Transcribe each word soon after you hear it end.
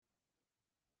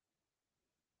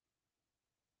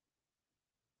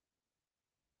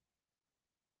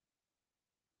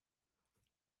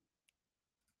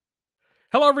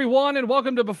Hello, everyone, and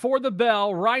welcome to Before the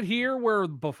Bell, right here where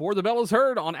Before the Bell is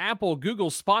heard on Apple, Google,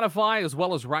 Spotify, as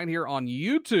well as right here on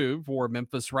YouTube for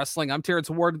Memphis Wrestling. I'm Terrence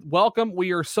Ward. Welcome.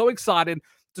 We are so excited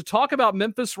to talk about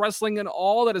Memphis Wrestling and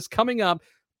all that is coming up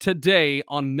today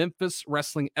on Memphis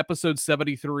Wrestling episode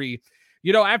 73.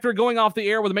 You know, after going off the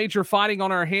air with major fighting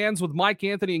on our hands with Mike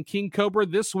Anthony and King Cobra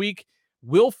this week,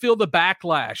 we'll feel the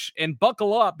backlash and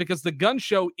buckle up because the Gun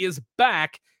Show is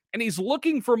back. And he's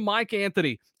looking for Mike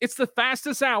Anthony. It's the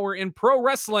fastest hour in pro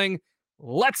wrestling.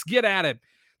 Let's get at it.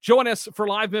 Join us for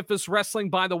Live Memphis Wrestling,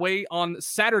 by the way, on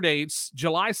Saturday,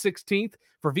 July 16th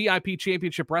for VIP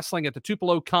Championship Wrestling at the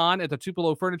Tupelo Con at the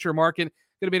Tupelo Furniture Market.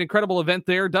 Going to be an incredible event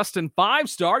there. Dustin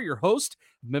Five-Star, your host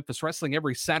of Memphis Wrestling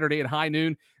every Saturday at high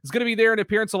noon, is going to be there in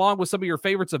appearance along with some of your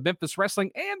favorites of Memphis Wrestling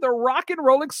and the Rock and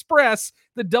Roll Express.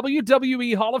 The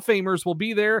WWE Hall of Famers will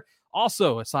be there.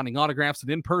 Also, signing autographs and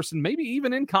in person, maybe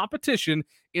even in competition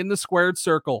in the Squared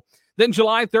Circle. Then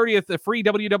July 30th, the free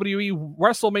WWE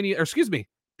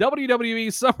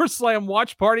SummerSlam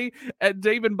watch party at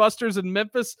Dave & Buster's in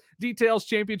Memphis. Details,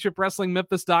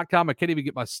 ChampionshipWrestlingMemphis.com. I can't even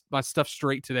get my stuff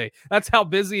straight today. That's how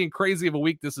busy and crazy of a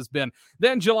week this has been.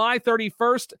 Then July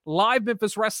 31st, Live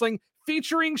Memphis Wrestling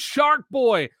featuring Shark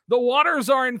Boy. The waters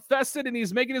are infested, and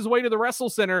he's making his way to the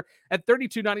Wrestle Center at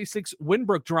 3296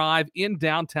 Winbrook Drive in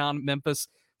downtown Memphis.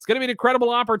 It's going to be an incredible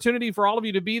opportunity for all of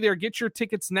you to be there. Get your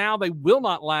tickets now. They will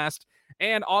not last.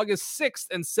 And August 6th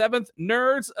and 7th,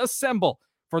 Nerds Assemble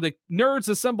for the Nerds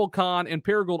Assemble Con in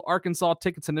Paragould, Arkansas.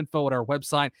 Tickets and info at our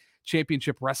website,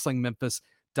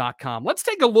 ChampionshipWrestlingMemphis.com. Let's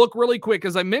take a look really quick.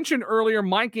 As I mentioned earlier,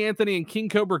 Mike Anthony and King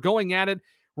Cobra going at it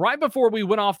right before we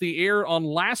went off the air on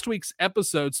last week's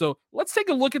episode. So let's take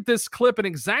a look at this clip and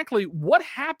exactly what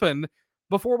happened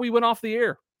before we went off the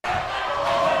air. Big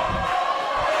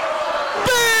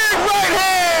right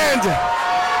hand!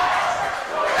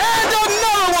 And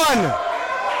another one!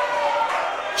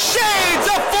 Shades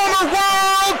of former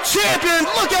world champion!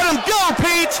 Look at him go,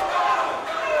 Pete!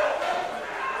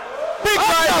 Big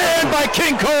right hand by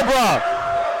King Cobra!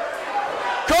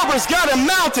 Cobra's got him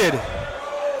mounted!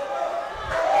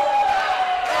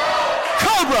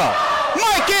 Cobra,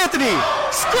 Mike Anthony,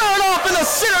 squaring off in the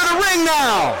center of the ring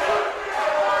now.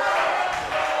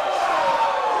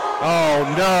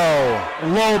 Oh no,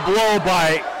 low blow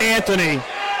by Anthony.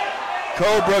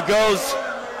 Cobra goes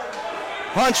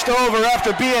hunched over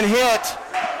after being hit.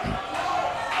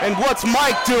 And what's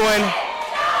Mike doing?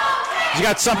 He's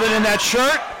got something in that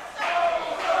shirt?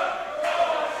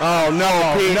 Oh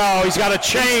no, Pete. No, he's got a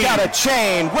chain. He's got a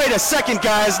chain. Wait a second,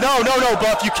 guys. No,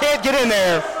 Buff, you can't get in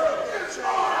there.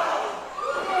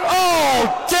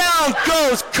 Oh, down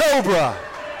goes Cobra.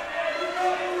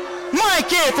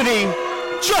 Mike Anthony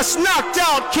just knocked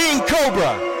out King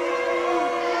Cobra.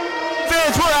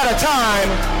 Fans, we're out of time,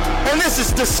 and this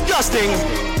is disgusting.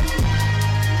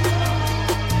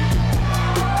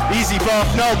 Easy,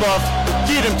 Buff, no Buff.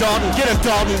 Get him, Dalton,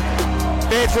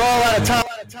 Fans, we're all out of time.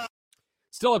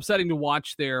 Still upsetting to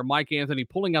watch there. Mike Anthony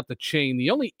pulling out the chain,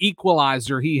 the only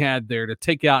equalizer he had there to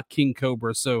take out King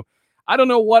Cobra. So I don't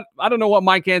know what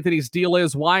Mike Anthony's deal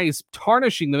is, why he's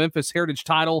tarnishing the Memphis Heritage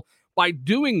title by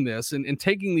doing this and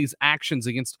taking these actions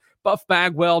against Buff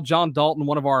Bagwell, John Dalton,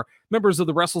 one of our members of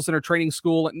the Wrestle Center Training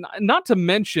School, not to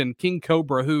mention King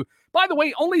Cobra, who, by the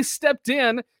way, only stepped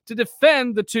in to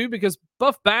defend the two because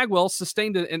Buff Bagwell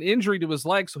sustained an injury to his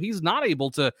leg, so he's not able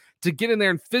to get in there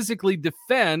and physically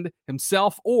defend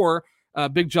himself or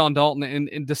Big John Dalton.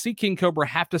 And to see King Cobra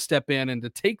have to step in and to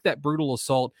take that brutal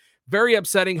assault, very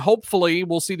upsetting. Hopefully,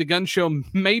 we'll see the Gun Show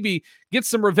maybe get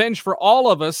some revenge for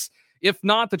all of us. If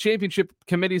not, the championship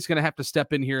committee is going to have to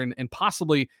step in here and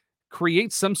possibly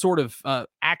create some sort of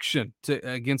action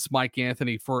against Mike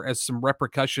Anthony as some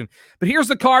repercussion. But here's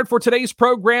the card for today's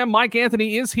program. Mike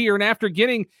Anthony is here, and after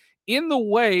getting in the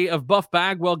way of Buff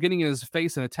Bagwell, getting in his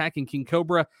face and attacking King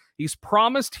Cobra, he's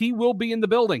promised he will be in the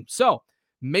building. So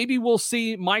maybe we'll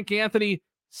see Mike Anthony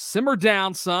simmer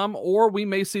down some, or we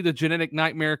may see the Genetic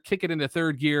Nightmare kick it into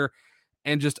third gear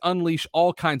and just unleash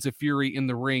all kinds of fury in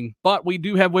the ring. But we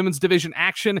do have women's division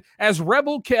action as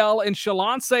Rebel Kell and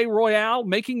Shalance Royale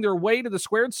making their way to the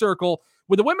Squared Circle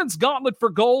with the women's gauntlet for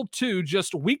gold 2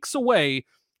 just weeks away.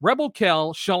 Rebel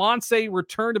Kell, Shalance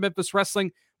return to Memphis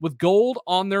Wrestling with gold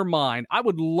on their mind. I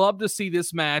would love to see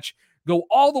this match go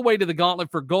all the way to the gauntlet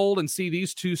for gold and see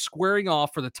these two squaring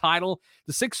off for the title.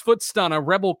 The 6-foot stunner,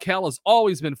 Rebel Kell, has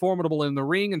always been formidable in the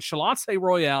ring, and Shalance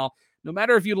Royale, no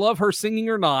matter if you love her singing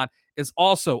or not, is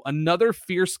also another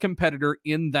fierce competitor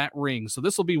in that ring. So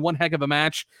this will be one heck of a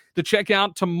match to check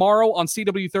out tomorrow on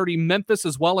CW30 Memphis,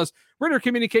 as well as Ritter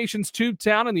Communications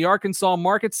Tubetown in the Arkansas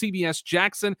market, CBS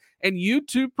Jackson, and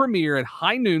YouTube premiere at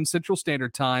high noon Central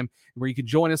Standard Time, where you can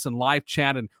join us in live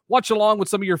chat and watch along with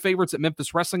some of your favorites at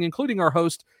Memphis Wrestling, including our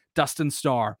host, Dustin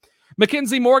Starr.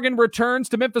 Mackenzie Morgan returns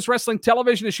to Memphis Wrestling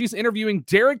Television as she's interviewing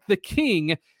Derek the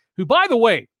King, who, by the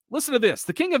way, listen to this.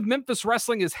 The King of Memphis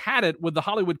Wrestling has had it with the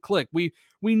Hollywood Clique. We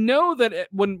know that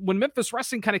when Memphis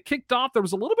Wrestling kind of kicked off, there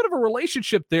was a little bit of a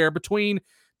relationship there between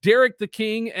Derek the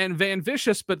King and Van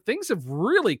Vicious, but things have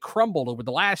really crumbled over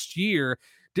the last year.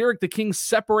 Derek the King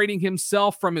separating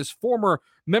himself from his former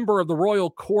member of the Royal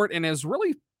Court and has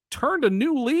really turned a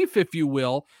new leaf, if you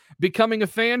will, becoming a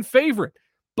fan favorite.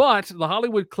 But the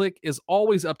Hollywood Clique is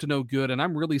always up to no good, and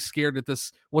I'm really scared at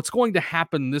what's going to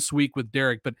happen this week with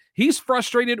Derek. But he's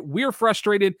frustrated, we're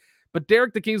frustrated, but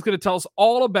Derek the King's going to tell us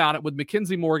all about it with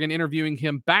Mackenzie Morgan interviewing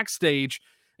him backstage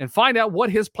and find out what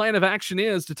his plan of action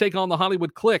is to take on the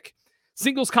Hollywood Clique.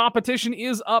 Singles competition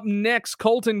is up next.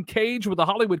 Colton Cage with the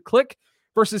Hollywood Clique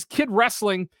versus Kid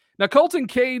Wrestling. Now, Colton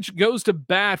Cage goes to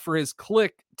bat for his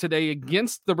Clique today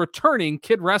against the returning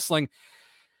Kid Wrestling.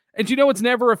 And you know, it's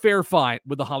never a fair fight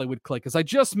with the Hollywood Clique. As I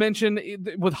just mentioned,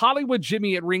 with Hollywood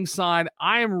Jimmy at ringside,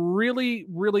 I am really,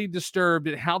 really disturbed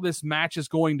at how this match is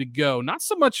going to go. Not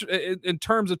so much in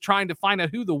terms of trying to find out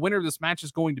who the winner of this match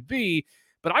is going to be,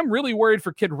 but I'm really worried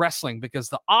for Kid Wrestling because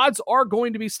the odds are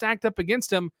going to be stacked up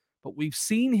against him, but we've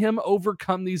seen him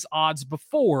overcome these odds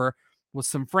before with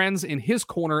some friends in his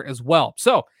corner as well.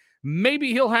 So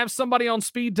maybe he'll have somebody on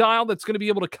speed dial that's going to be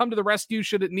able to come to the rescue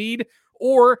should it need,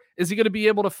 or is he going to be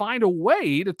able to find a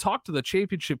way to talk to the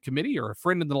championship committee or a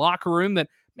friend in the locker room that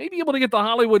may be able to get the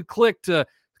Hollywood Clique to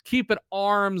keep at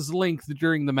arm's length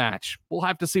during the match? We'll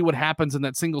have to see what happens in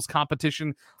that singles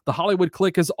competition. The Hollywood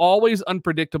Clique is always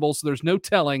unpredictable, so there's no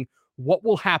telling what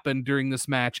will happen during this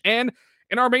match. And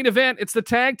in our main event, it's the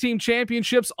tag team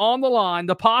championships on the line.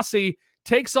 The Posse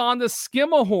takes on the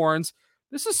Skimahorns.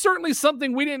 This is certainly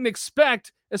something we didn't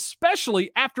expect,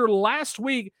 especially after last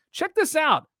week. Check this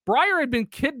out. Briar had been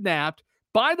kidnapped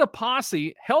by the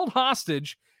Posse, held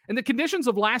hostage, and the conditions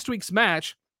of last week's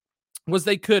match was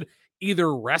they could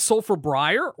either wrestle for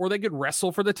Briar or they could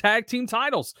wrestle for the tag team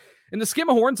titles. And the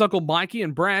Skimahorns, Uncle Mikey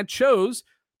and Brad, chose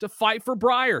to fight for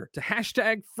Briar, to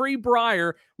hashtag free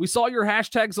Briar. We saw your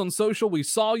hashtags on social. We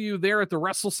saw you there at the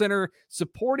Wrestle Center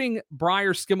supporting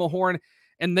Briar Skimahorn,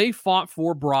 and they fought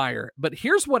for Briar. But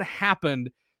here's what happened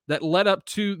that led up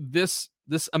to this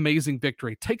amazing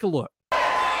victory. Take a look.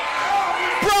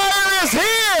 Briar is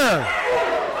here!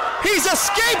 He's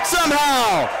escaped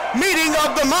somehow! Meeting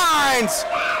of the minds!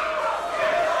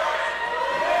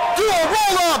 Dual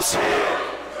roll-ups!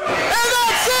 And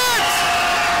that's it!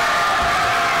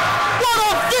 What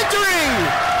a victory!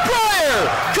 Briar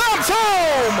comes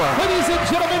home! Ladies and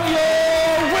gentlemen,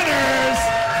 your winners,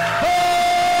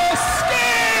 the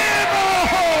Skimahorns!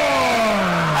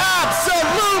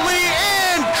 Absolutely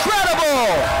incredible!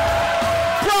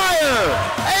 Briar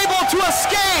able to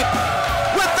escape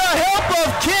with the help of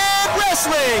Kid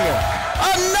Wrestling!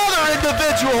 Another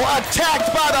individual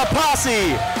attacked by the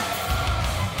Posse!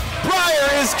 Briar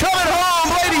is coming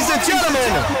home, ladies and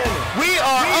gentlemen! We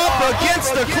are up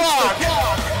against the clock!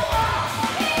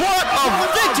 What a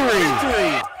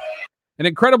victory! An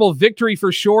incredible victory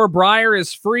for sure. Briar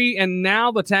is free, and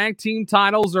now the tag team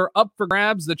titles are up for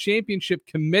grabs. The championship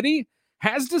committee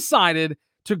has decided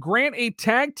to grant a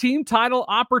tag team title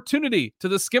opportunity to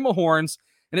the Skimahorns,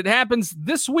 and it happens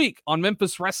this week on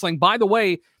Memphis Wrestling. By the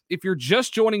way, if you're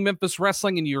just joining Memphis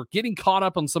Wrestling and you're getting caught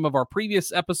up on some of our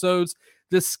previous episodes,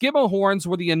 the Skimahorns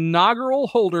were the inaugural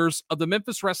holders of the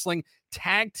Memphis Wrestling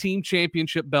Tag Team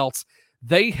Championship belts.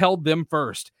 They held them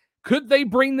first. Could they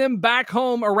bring them back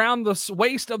home around the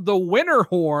waist of the Winter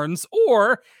Horns,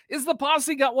 or is the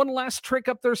Posse got one last trick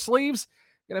up their sleeves?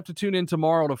 You're going to have to tune in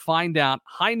tomorrow to find out.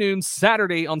 High noon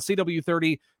Saturday on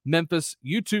CW30 Memphis,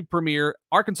 YouTube premiere,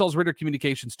 Arkansas's Ritter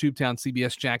Communications, Tubetown,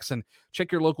 CBS Jackson.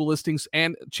 Check your local listings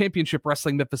and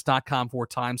championshipwrestlingmemphis.com for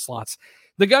time slots.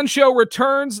 The Gun Show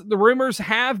returns. The rumors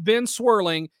have been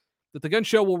swirling that the Gun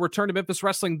Show will return to Memphis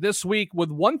Wrestling this week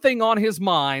with one thing on his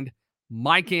mind: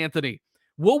 Mike Anthony.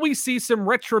 Will we see some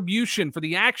retribution for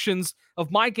the actions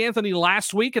of Mike Anthony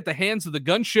last week at the hands of the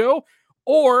Gun Show?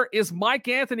 Or is Mike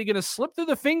Anthony going to slip through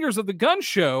the fingers of the Gun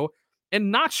Show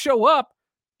and not show up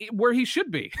where he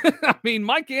should be? I mean,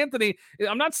 Mike Anthony,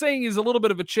 I'm not saying he's a little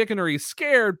bit of a chicken or he's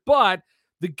scared, but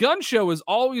the Gun Show has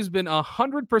always been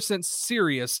 100%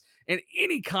 serious in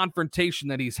any confrontation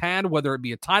that he's had, whether it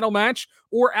be a title match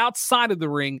or outside of the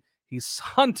ring. He's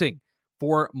hunting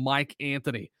for Mike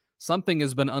Anthony. Something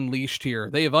has been unleashed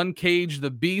here. They have uncaged the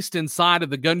beast inside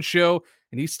of the gun show,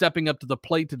 and he's stepping up to the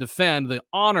plate to defend the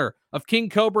honor of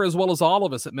King Cobra as well as all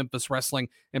of us at Memphis Wrestling,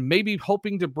 and maybe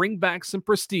hoping to bring back some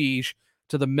prestige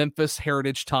to the Memphis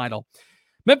Heritage title.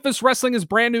 Memphis Wrestling is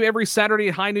brand new every Saturday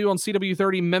at high noon on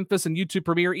CW30 Memphis and YouTube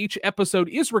Premiere. Each episode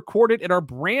is recorded at our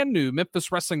brand new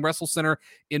Memphis Wrestling Wrestle Center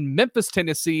in Memphis,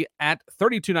 Tennessee at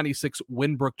 3296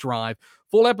 Winbrook Drive.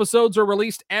 Full episodes are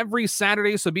released every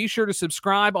Saturday, so be sure to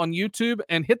subscribe on YouTube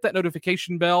and hit that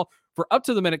notification bell for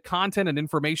up-to-the-minute content and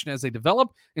information as they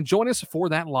develop, and join us for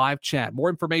that live chat.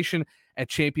 More information at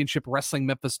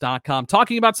championshipwrestlingmemphis.com.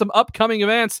 Talking about some upcoming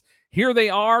events, here they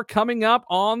are coming up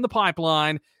on the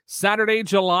pipeline. Saturday,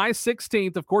 July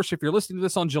 16th. Of course, if you're listening to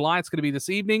this on July, it's going to be this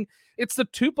evening. It's the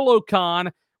Tupelo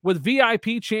Con with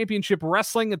VIP Championship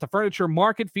Wrestling at the Furniture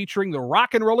Market, featuring the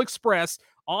Rock and Roll Express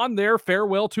on their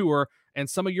farewell tour, and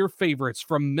some of your favorites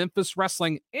from Memphis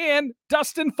Wrestling and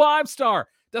Dustin 5-Star.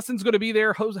 Dustin's going to be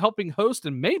there helping host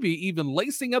and maybe even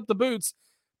lacing up the boots.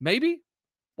 Maybe?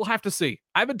 We'll have to see.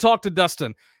 I haven't talked to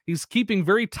Dustin. He's keeping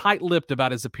very tight-lipped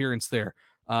about his appearance there.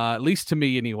 At least to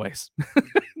me anyways.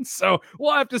 So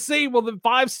we'll have to see. Will the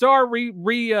 5-Star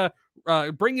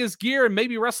bring his gear and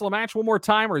maybe wrestle a match one more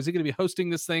time, or is he going to be hosting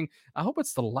this thing? I hope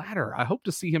it's the latter. I hope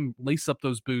to see him lace up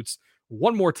those boots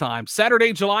one more time.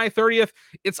 Saturday, July 30th,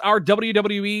 it's our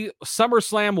WWE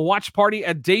SummerSlam watch party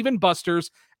at Dave &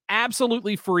 Buster's.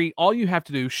 Absolutely free. All you have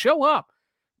to do, show up,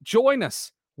 join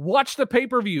us, watch the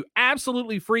pay-per-view,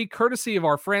 absolutely free, courtesy of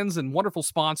our friends and wonderful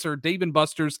sponsor, Dave &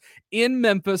 Buster's in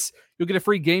Memphis. You'll get a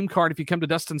free game card if you come to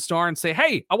Dustin Starr and say,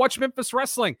 hey, I watch Memphis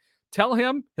Wrestling. Tell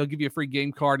him, he'll give you a free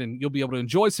game card, and you'll be able to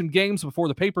enjoy some games before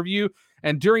the pay-per-view,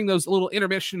 and during those little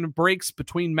intermission breaks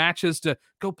between matches to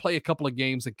go play a couple of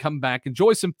games and come back,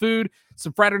 enjoy some food,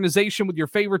 some fraternization with your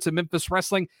favorites at Memphis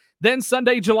Wrestling. Then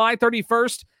Sunday, July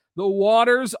 31st, the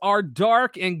waters are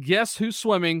dark, and guess who's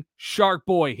swimming? Shark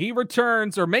Boy. He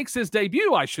returns, or makes his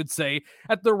debut, I should say,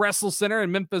 at the Wrestle Center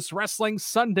in Memphis Wrestling,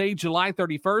 Sunday, July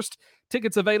 31st.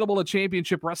 Tickets available at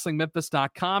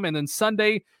championshipwrestlingmemphis.com. And then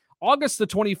Sunday, August the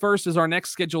 21st is our next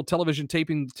scheduled television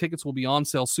taping. Tickets will be on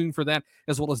sale soon for that,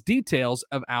 as well as details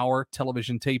of our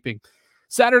television taping.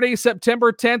 Saturday,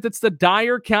 September 10th, it's the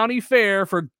Dyer County Fair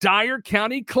for Dyer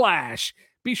County Clash.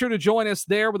 Be sure to join us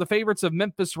there with the favorites of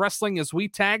Memphis Wrestling as we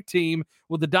tag team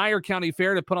with the Dyer County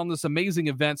Fair to put on this amazing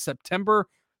event September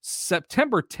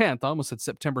 10th. I almost said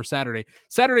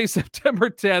Saturday, September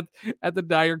 10th at the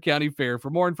Dyer County Fair. For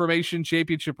more information,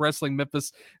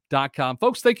 championshipwrestlingmemphis.com.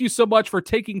 Folks, thank you so much for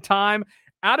taking time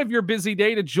out of your busy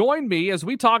day to join me as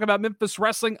we talk about Memphis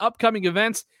Wrestling, upcoming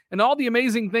events, and all the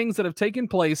amazing things that have taken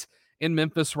place in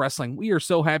Memphis Wrestling. We are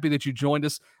so happy that you joined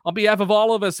us. On behalf of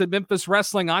all of us at Memphis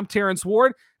Wrestling, I'm Terrence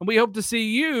Ward, and we hope to see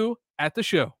you at the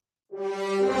show.